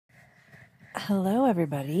Hello,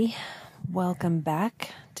 everybody. Welcome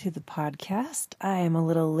back to the podcast. I am a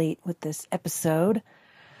little late with this episode.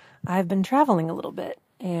 I've been traveling a little bit,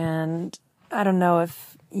 and I don't know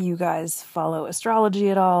if you guys follow astrology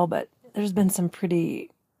at all, but there's been some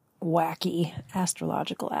pretty wacky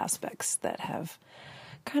astrological aspects that have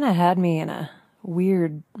kind of had me in a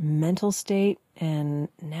weird mental state, and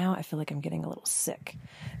now I feel like I'm getting a little sick.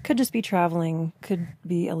 Could just be traveling, could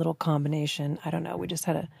be a little combination. I don't know. We just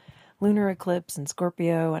had a lunar eclipse in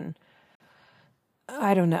Scorpio, and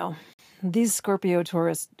I don't know. These Scorpio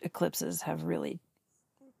Taurus eclipses have really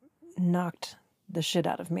knocked the shit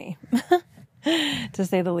out of me, to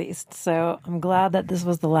say the least. So I'm glad that this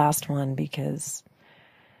was the last one because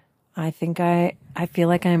I think I feel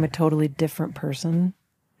like I am a totally different person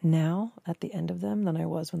now at the end of them than I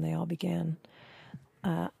was when they all began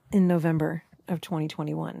in November of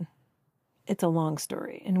 2021. It's a long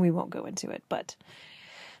story, and we won't go into it, but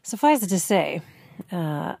suffice it to say,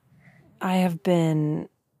 I have been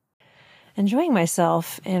enjoying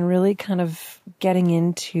myself and really kind of getting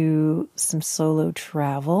into some solo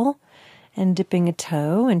travel and dipping a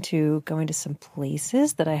toe into going to some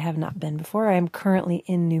places that I have not been before. I am currently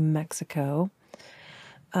in New Mexico.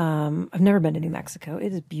 I've never been to New Mexico.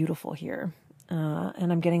 It is beautiful here.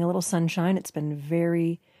 And I'm getting a little sunshine. It's been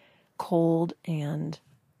very cold and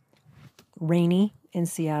rainy in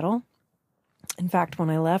Seattle. In fact, when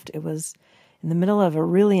I left, it was in the middle of a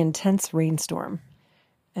really intense rainstorm,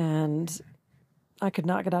 and I could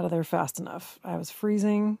not get out of there fast enough. I was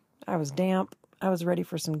freezing. I was damp. I was ready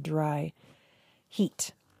for some dry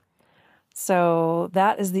heat. So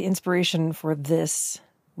that is the inspiration for this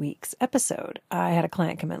week's episode. I had a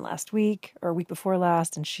client come in last week or week before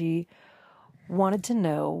last, and she wanted to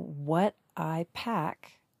know what I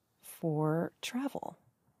pack for travel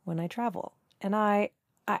when I travel. And I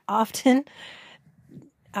often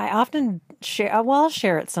share, well, I'll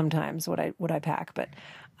share it sometimes what I pack, but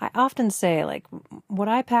I often say like what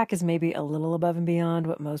I pack is maybe a little above and beyond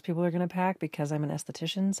what most people are going to pack because I'm an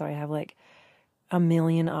esthetician. So I have like a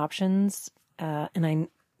million options. And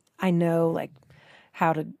I know like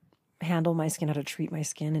how to handle my skin, how to treat my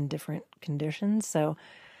skin in different conditions. So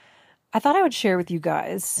I thought I would share with you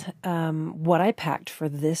guys, what I packed for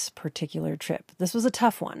this particular trip. This was a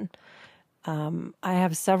tough one. I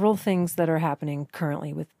have several things that are happening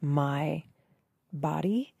currently with my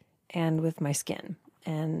body and with my skin.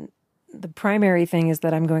 And the primary thing is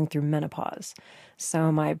that I'm going through menopause.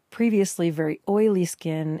 So my previously very oily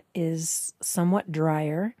skin is somewhat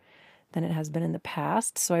drier than it has been in the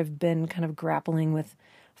past. So I've been kind of grappling with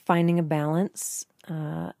finding a balance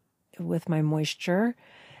with my moisture.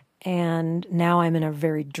 And now I'm in a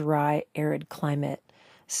very dry, arid climate.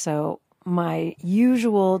 So my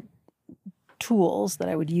usual tools that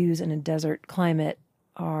I would use in a desert climate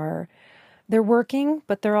they're working,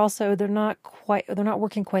 but they're not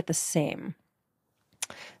working quite the same.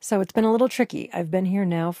 So it's been a little tricky. I've been here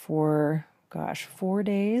now for 4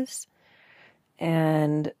 days,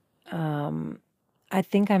 and I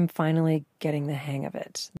think I'm finally getting the hang of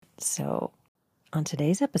it. So on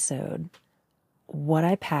today's episode, what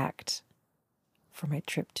I packed for my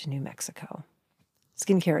trip to New Mexico.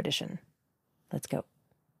 Skincare edition. Let's go.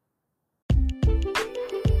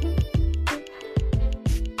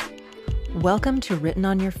 Welcome to Written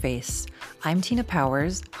on Your Face. I'm Tina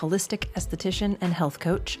Powers, holistic esthetician and health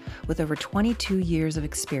coach with over 22 years of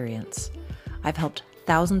experience. I've helped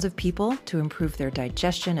thousands of people to improve their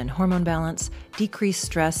digestion and hormone balance, decrease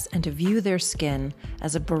stress, and to view their skin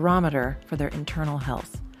as a barometer for their internal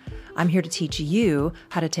health. I'm here to teach you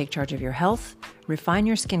how to take charge of your health, refine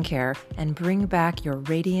your skincare, and bring back your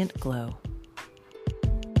radiant glow.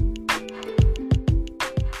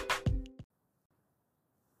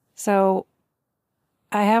 So,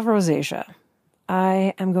 I have rosacea.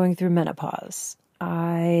 I am going through menopause.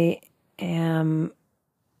 I am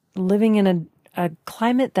living in a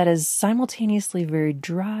climate that is simultaneously very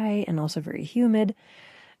dry and also very humid.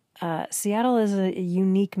 Seattle is a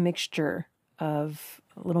unique mixture of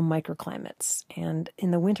little microclimates. And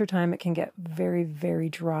in the wintertime, it can get very, very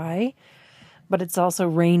dry, but it's also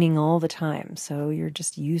raining all the time. So you're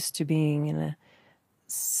just used to being in a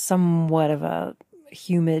somewhat of a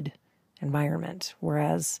humid environment.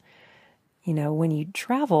 Whereas, when you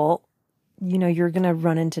travel, you're going to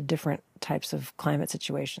run into different types of climate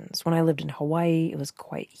situations. When I lived in Hawaii, it was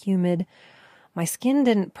quite humid. My skin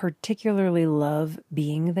didn't particularly love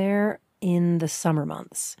being there in the summer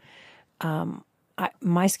months.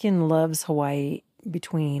 My skin loves Hawaii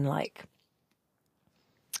between like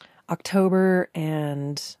October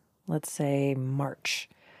and let's say March.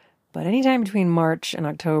 But anytime between March and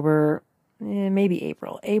October, maybe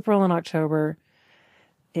April and October,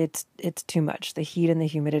 it's too much. The heat and the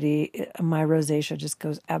humidity, my rosacea just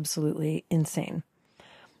goes absolutely insane.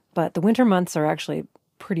 But the winter months are actually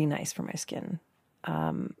pretty nice for my skin.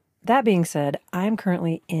 That being said, I'm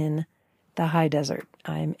currently in the high desert.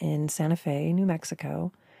 I'm in Santa Fe, New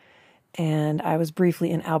Mexico, and I was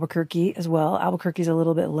briefly in Albuquerque as well. Albuquerque's a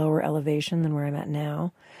little bit lower elevation than where I'm at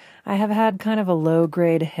now. I have had kind of a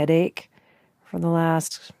low-grade headache for the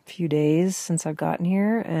last few days since I've gotten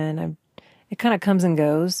here, and it kind of comes and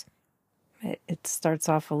goes. It starts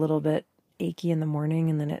off a little bit achy in the morning,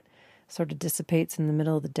 and then it sort of dissipates in the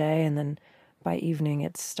middle of the day, and then by evening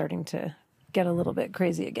it's starting to get a little bit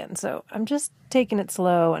crazy again. So I'm just taking it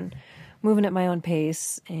slow and moving at my own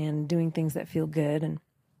pace and doing things that feel good. And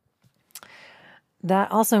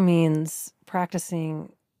that also means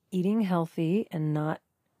practicing eating healthy and not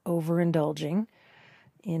overindulging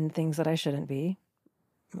in things that I shouldn't be.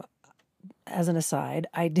 As an aside,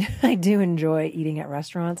 I do enjoy eating at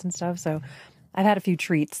restaurants and stuff. So I've had a few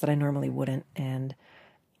treats that I normally wouldn't. And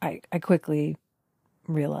I quickly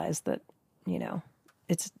realized that,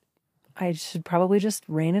 I should probably just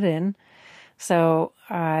rein it in. So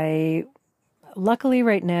luckily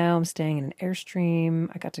right now I'm staying in an Airstream.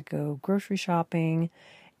 I got to go grocery shopping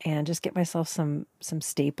and just get myself some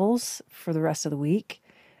staples for the rest of the week.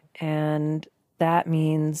 And that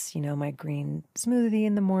means, my green smoothie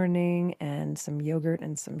in the morning and some yogurt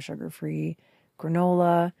and some sugar-free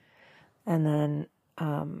granola. And then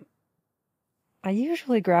I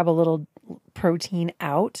usually grab a little protein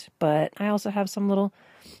out, but I also have some little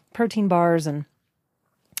protein bars and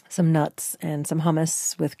some nuts and some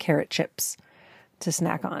hummus with carrot chips to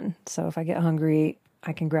snack on. So if I get hungry,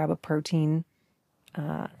 I can grab a protein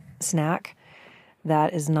snack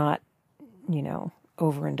that is not,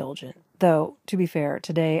 overindulgent. Though, to be fair,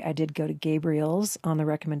 today I did go to Gabriel's on the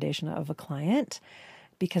recommendation of a client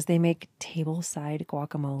because they make tableside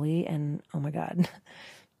guacamole, and oh my God,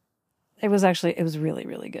 it was really,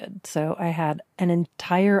 really good. So I had an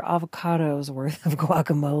entire avocado's worth of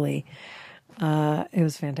guacamole. It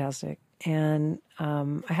was fantastic. And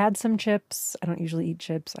I had some chips. I don't usually eat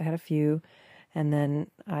chips. I had a few. And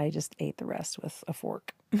then I just ate the rest with a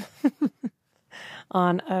fork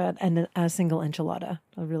on a single enchilada,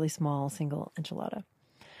 a really small single enchilada.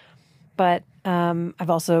 But I've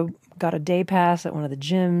also got a day pass at one of the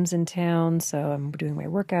gyms in town, so I'm doing my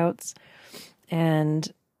workouts.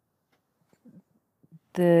 And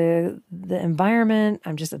the environment,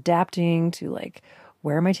 I'm just adapting to, like,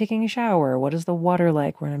 where am I taking a shower? What is the water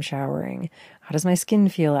like when I'm showering? How does my skin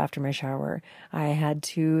feel after my shower? I had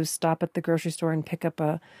to stop at the grocery store and pick up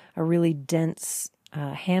a really dense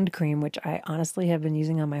hand cream, which I honestly have been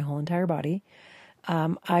using on my whole entire body.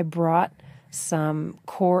 I brought some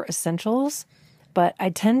core essentials, but I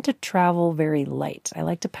tend to travel very light. I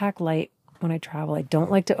like to pack light when I travel. I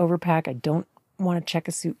don't like to overpack. I don't want to check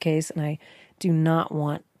a suitcase, and I do not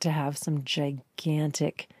want to have some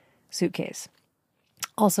gigantic suitcase.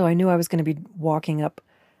 Also, I knew I was going to be walking up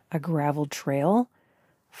a gravel trail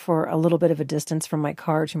for a little bit of a distance from my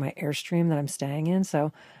car to my Airstream that I'm staying in.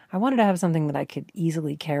 So I wanted to have something that I could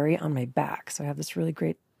easily carry on my back. So I have this really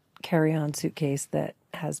great carry-on suitcase that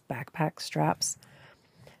has backpack straps.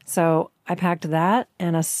 So I packed that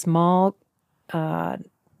and a small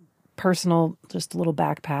personal, just a little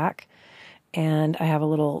backpack. And I have a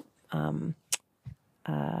little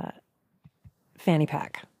fanny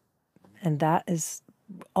pack. And that is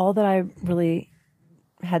all that I really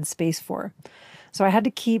had space for. So I had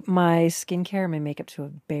to keep my skincare and my makeup to a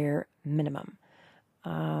bare minimum.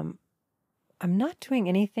 I'm not doing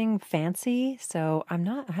anything fancy, so I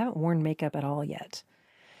haven't worn makeup at all yet.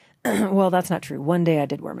 Well, that's not true. One day I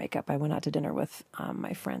did wear makeup. I went out to dinner with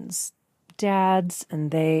my friends' dads,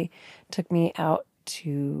 and they took me out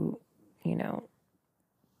to,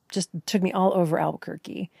 just took me all over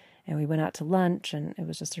Albuquerque. And we went out to lunch, and it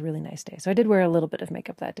was just a really nice day. So I did wear a little bit of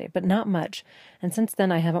makeup that day, but not much. And since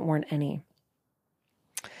then, I haven't worn any.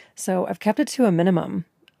 So I've kept it to a minimum.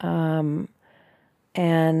 And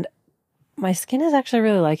my skin is actually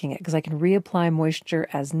really liking it because I can reapply moisture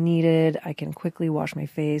as needed. I can quickly wash my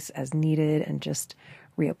face as needed and just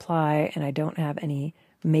reapply. And I don't have any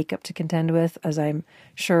makeup to contend with, as I'm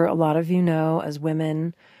sure a lot of you know, as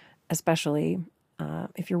women, especially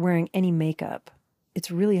if you're wearing any makeup. It's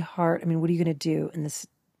really hard. I mean, what are you going to do in this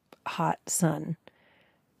hot sun?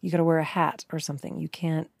 You got to wear a hat or something. You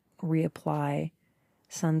can't reapply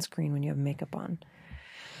sunscreen when you have makeup on.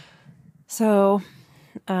 So,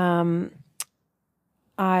 I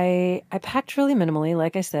I packed really minimally,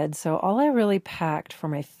 like I said. So all I really packed for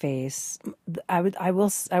my face, I will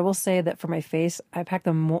say that for my face, I packed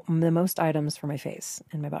the most items for my face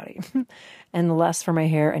and my body, and less for my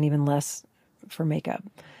hair, and even less for makeup.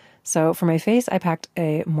 So for my face, I packed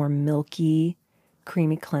a more milky,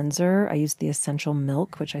 creamy cleanser. I used the Essential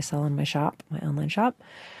Milk, which I sell in my shop, my online shop.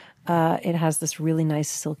 It has this really nice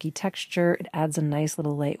silky texture. It adds a nice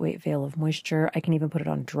little lightweight veil of moisture. I can even put it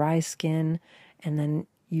on dry skin and then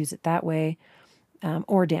use it that way,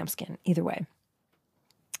 or damp skin, either way.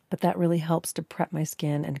 But that really helps to prep my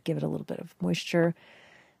skin and give it a little bit of moisture.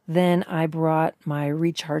 Then I brought my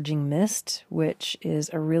Recharging Mist, which is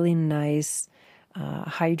a really nice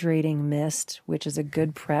hydrating mist, which is a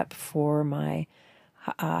good prep for my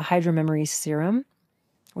Hydra Memory serum,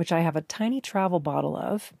 which I have a tiny travel bottle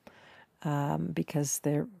of. Because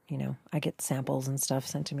they're, I get samples and stuff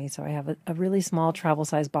sent to me. So I have a really small travel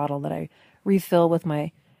size bottle that I refill with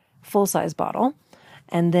my full size bottle.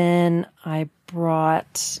 And then I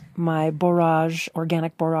brought my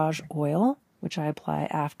organic borage oil, which I apply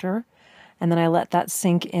after. And then I let that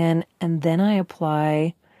sink in. And then I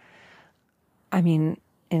apply, in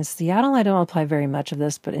Seattle, I don't apply very much of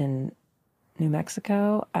this, but in New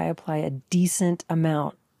Mexico, I apply a decent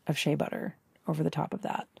amount of shea butter over the top of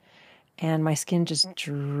that. And my skin just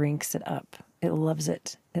drinks it up. It loves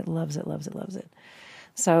it. It loves it, loves it, loves it.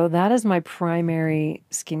 So that is my primary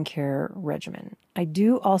skincare regimen. I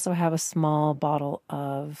do also have a small bottle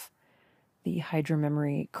of the Hydra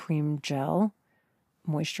Memory Cream Gel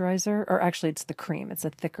moisturizer. Or actually, it's the cream. It's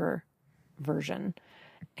a thicker version.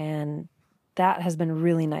 And that has been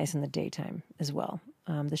really nice in the daytime as well.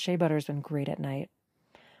 The shea butter has been great at night.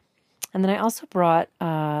 And then I also brought,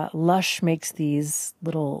 Lush makes these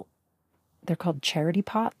little... They're called charity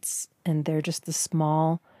pots, and they're just the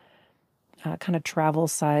small kind of travel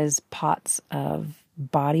size pots of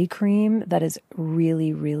body cream that is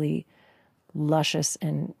really, really luscious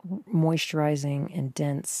and moisturizing and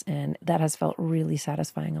dense, and that has felt really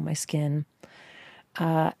satisfying on my skin.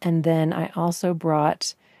 And then I also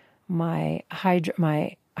brought my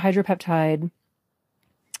Hydropeptide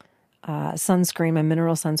sunscreen, my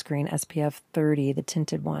mineral sunscreen, SPF 30, the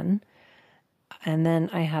tinted one. And then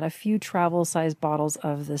I had a few travel size bottles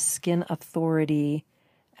of the Skin Authority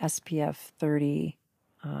SPF 30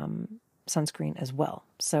 sunscreen as well.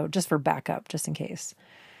 So just for backup, just in case.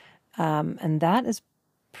 And that is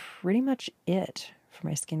pretty much it for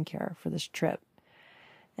my skincare for this trip.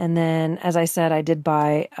 And then, as I said, I did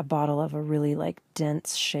buy a bottle of a really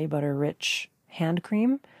dense shea butter rich hand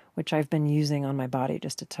cream, which I've been using on my body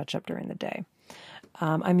just to touch up during the day.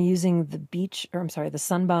 I'm using the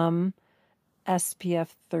Sunbum SPF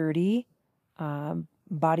 30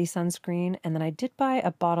 body sunscreen, and then I did buy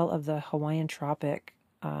a bottle of the Hawaiian Tropic.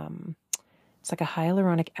 It's like a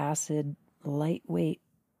hyaluronic acid lightweight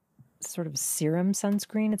sort of serum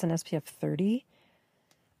sunscreen. It's an SPF 30.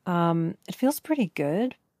 It feels pretty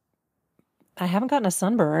good. I haven't gotten a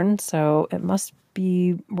sunburn, so it must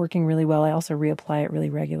be working really well. I also reapply it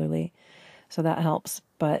really regularly, so that helps.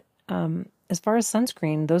 But as far as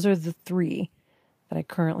sunscreen, those are the three that I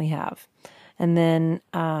currently have. And then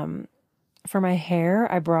for my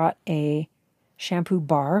hair, I brought a shampoo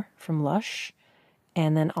bar from Lush,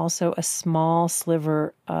 and then also a small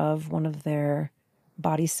sliver of one of their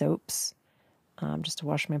body soaps just to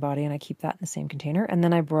wash my body, and I keep that in the same container. And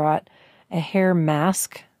then I brought a hair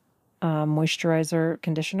mask, moisturizer,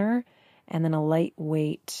 conditioner, and then a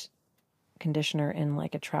lightweight conditioner in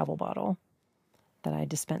a travel bottle that I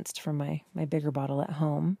dispensed from my bigger bottle at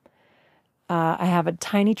home. I have a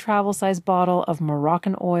tiny travel size bottle of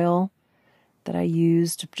Moroccan oil that I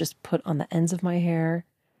use to just put on the ends of my hair.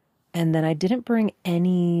 And then I didn't bring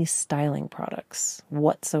any styling products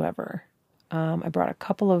whatsoever. I brought a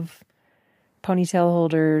couple of ponytail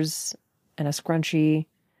holders and a scrunchie.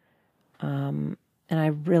 And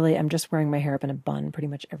I'm just wearing my hair up in a bun pretty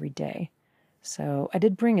much every day. So I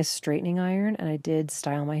did bring a straightening iron, and I did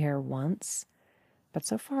style my hair once. But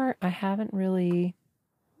so far, I've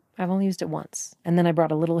only used it once. And then I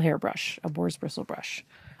brought a little hairbrush, a boar's bristle brush.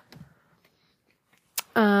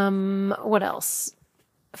 What else?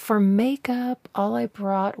 For makeup, all I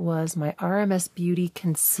brought was my RMS Beauty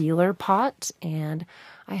concealer pot, and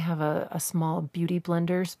I have a small beauty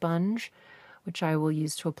blender sponge, which I will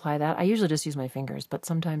use to apply that. I usually just use my fingers, but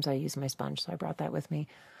sometimes I use my sponge, so I brought that with me.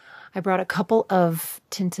 I brought a couple of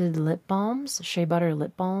tinted lip balms, shea butter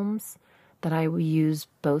lip balms, that I will use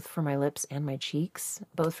both for my lips and my cheeks,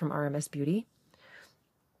 both from RMS Beauty.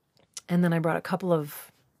 And then I brought a couple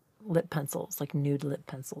of lip pencils, nude lip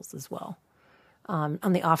pencils as well. On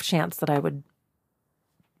the off chance that I would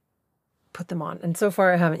put them on. And so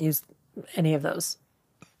far I haven't used any of those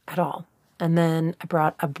at all. And then I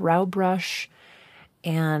brought a brow brush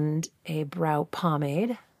and a brow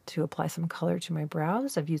pomade to apply some color to my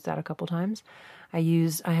brows. I've used that a couple times. I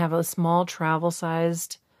have a small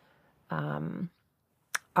travel-sized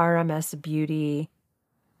RMS Beauty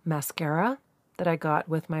mascara that I got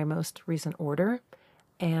with my most recent order,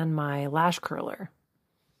 and my lash curler.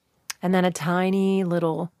 And then a tiny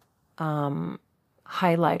little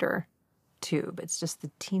highlighter tube. It's just the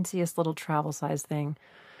teensiest little travel-sized thing.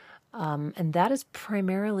 And that is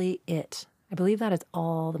primarily it. I believe that is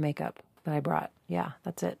all the makeup that I brought. Yeah,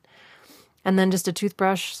 that's it. And then just a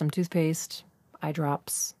toothbrush, some toothpaste, eye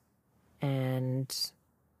drops, and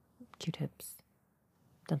Q-tips,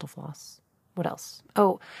 dental floss. What else?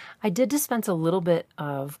 Oh, I did dispense a little bit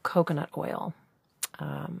of coconut oil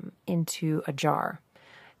into a jar.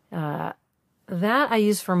 That I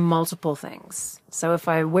use for multiple things. So if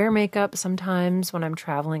I wear makeup sometimes when I'm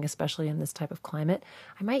traveling, especially in this type of climate,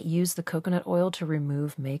 I might use the coconut oil to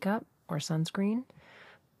remove makeup or sunscreen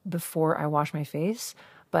before I wash my face.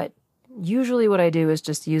 But usually what I do is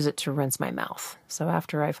just use it to rinse my mouth. So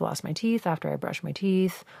after I floss my teeth, after I brush my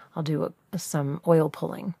teeth, I'll do some oil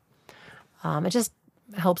pulling. It just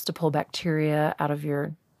helps to pull bacteria out of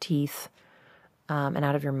your teeth and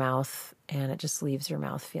out of your mouth, and it just leaves your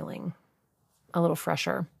mouth feeling a little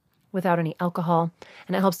fresher without any alcohol,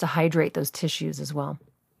 and it helps to hydrate those tissues as well,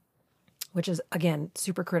 which is, again,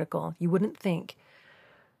 super critical. You wouldn't think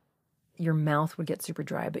your mouth would get super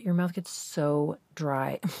dry, but your mouth gets so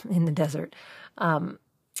dry in the desert. I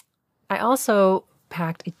also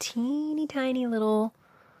packed a teeny tiny little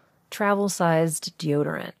travel-sized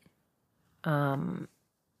deodorant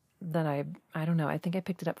that I don't know, I think I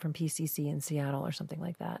picked it up from PCC in Seattle or something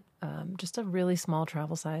like that. Just a really small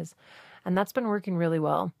travel size. And that's been working really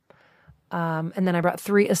well. And then I brought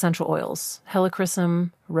 3 essential oils: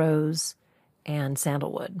 helichrysum, rose, and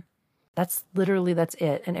sandalwood. That's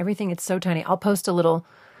it. And everything, it's so tiny. I'll post a little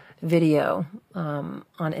video on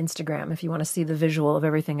Instagram if you want to see the visual of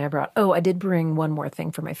everything I brought. Oh, I did bring one more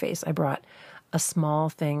thing for my face. I brought a small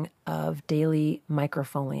thing of daily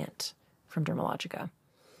microfoliant from Dermalogica.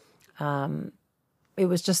 It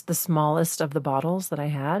was just the smallest of the bottles that I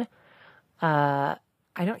had.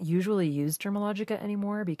 I don't usually use Dermalogica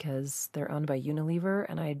anymore because they're owned by Unilever,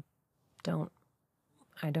 and I don't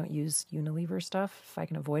use Unilever stuff if I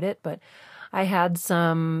can avoid it. But I had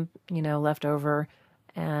some, left over,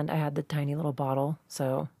 and I had the tiny little bottle,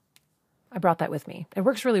 so I brought that with me. It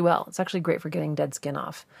works really well. It's actually great for getting dead skin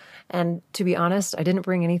off. And to be honest, I didn't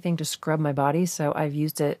bring anything to scrub my body, so I've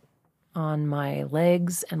used it on my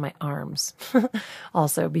legs and my arms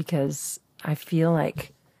also, because I feel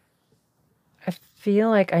like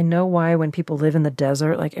I know why when people live in the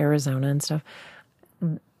desert, like Arizona and stuff,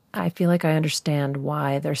 I feel like I understand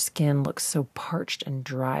why their skin looks so parched and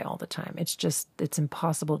dry all the time. It's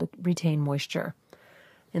impossible to retain moisture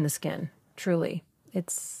in the skin. Truly.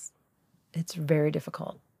 It's very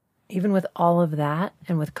difficult. Even with all of that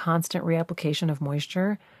and with constant reapplication of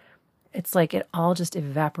moisture, it's like it all just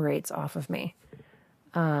evaporates off of me.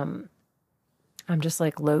 I'm just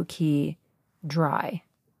like low-key dry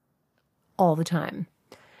all the time.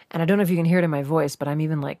 And I don't know if you can hear it in my voice, but I'm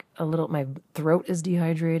even like my throat is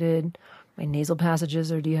dehydrated. My nasal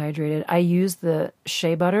passages are dehydrated. I use the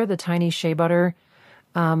shea butter, the tiny shea butter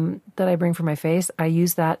that I bring for my face. I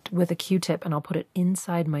use that with a Q-tip, and I'll put it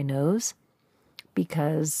inside my nose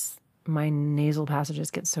because my nasal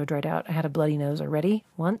passages get so dried out. I had a bloody nose already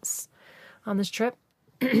once on this trip.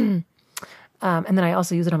 And then I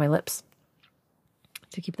also use it on my lips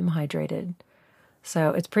to keep them hydrated. So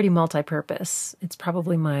it's pretty multi-purpose. It's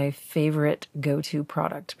probably my favorite go-to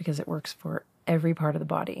product because it works for every part of the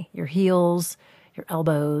body. Your heels, your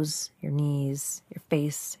elbows, your knees, your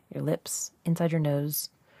face, your lips, inside your nose.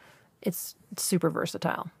 It's super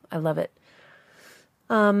versatile. I love it.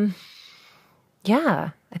 Yeah,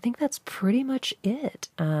 I think that's pretty much it.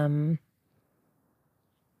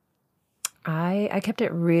 I kept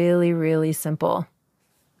it really, really simple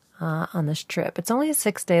on this trip. It's only a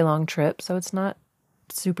 6-day long trip, so it's not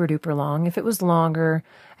super duper long. If it was longer,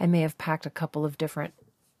 I may have packed a couple of different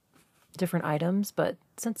items, but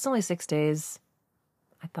since it's only 6 days,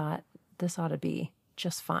 I thought this ought to be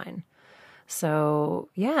just fine. So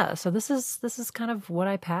yeah, so this is kind of what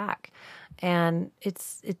I pack, and it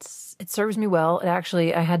serves me well.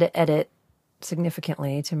 I had to edit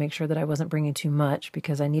significantly to make sure that I wasn't bringing too much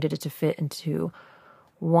because I needed it to fit into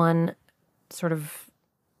one sort of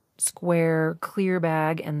square clear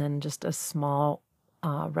bag and then just a small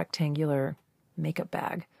rectangular makeup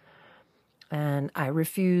bag. and I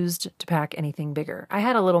refused to pack anything bigger. I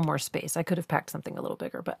had a little more space. I could have packed something a little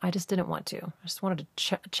bigger, but I just didn't want to. I just wanted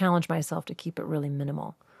to challenge myself to keep it really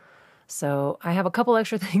minimal. So I have a couple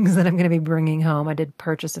extra things that I'm going to be bringing home. I did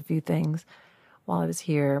purchase a few things while I was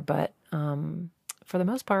here, but for the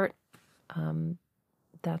most part,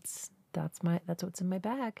 that's what's in my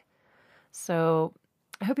bag. So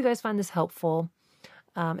I hope you guys find this helpful.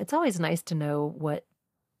 It's always nice to know what,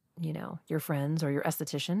 your friends or your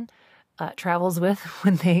esthetician travels with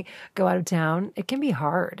when they go out of town. It can be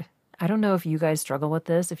hard. I don't know if you guys struggle with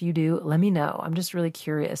this. If you do, let me know. I'm just really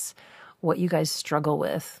curious what you guys struggle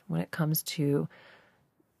with when it comes to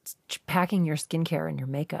packing your skincare and your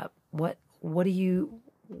makeup. What do you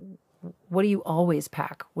always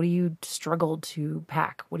pack? What do you struggle to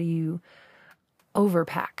pack? What do you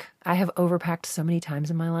overpack? I have overpacked so many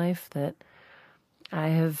times in my life that I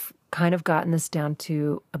have kind of gotten this down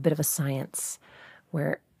to a bit of a science,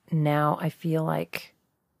 where now I feel like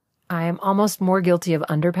I am almost more guilty of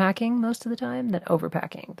underpacking most of the time than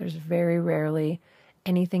overpacking. There's very rarely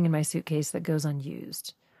anything in my suitcase that goes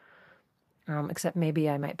unused, except maybe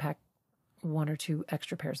I might pack 1 or 2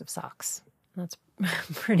 extra pairs of socks. That's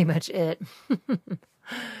pretty much it.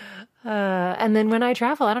 And then when I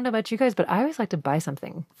travel, I don't know about you guys, but I always like to buy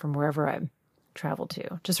something from wherever I travel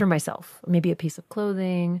to, just for myself. Maybe a piece of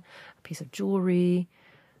clothing, a piece of jewelry,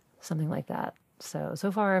 something like that. So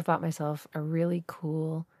far I've bought myself a really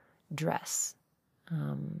cool dress,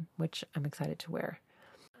 which I'm excited to wear.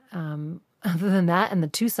 Other than that, and the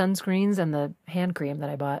 2 sunscreens and the hand cream that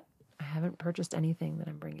I bought, I haven't purchased anything that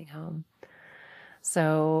I'm bringing home.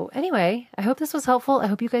 So anyway, I hope this was helpful. I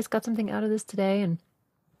hope you guys got something out of this today, and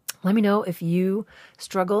let me know if you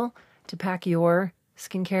struggle to pack your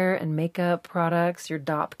skincare and makeup products, your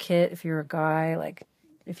DOP kit, if you're a guy, like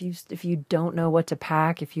if you don't know what to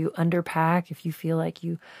pack, if you underpack, if you feel like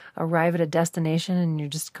you arrive at a destination and you're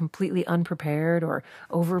just completely unprepared or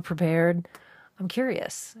overprepared. I'm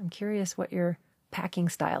curious what your packing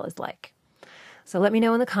style is like. So let me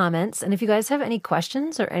know in the comments. And if you guys have any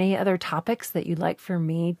questions or any other topics that you'd like for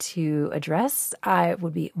me to address, I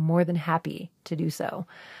would be more than happy to do so.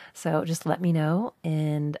 So just let me know,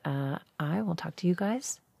 and I will talk to you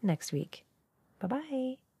guys next week.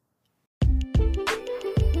 Bye-bye.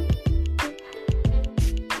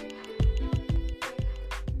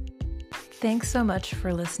 Thanks so much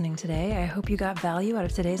for listening today. I hope you got value out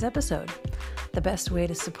of today's episode. The best way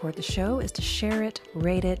to support the show is to share it,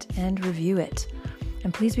 rate it, and review it.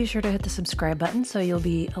 And please be sure to hit the subscribe button so you'll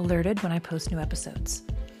be alerted when I post new episodes.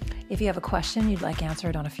 If you have a question you'd like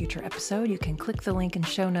answered on a future episode, you can click the link in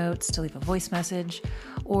show notes to leave a voice message,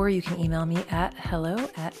 or you can email me at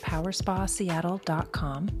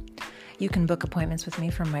hello@powerspaseattle.com. You can book appointments with me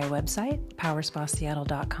from my website,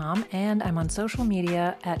 powerspaseattle.com, and I'm on social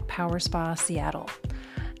media at powerspaseattle.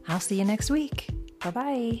 I'll see you next week.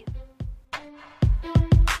 Bye-bye.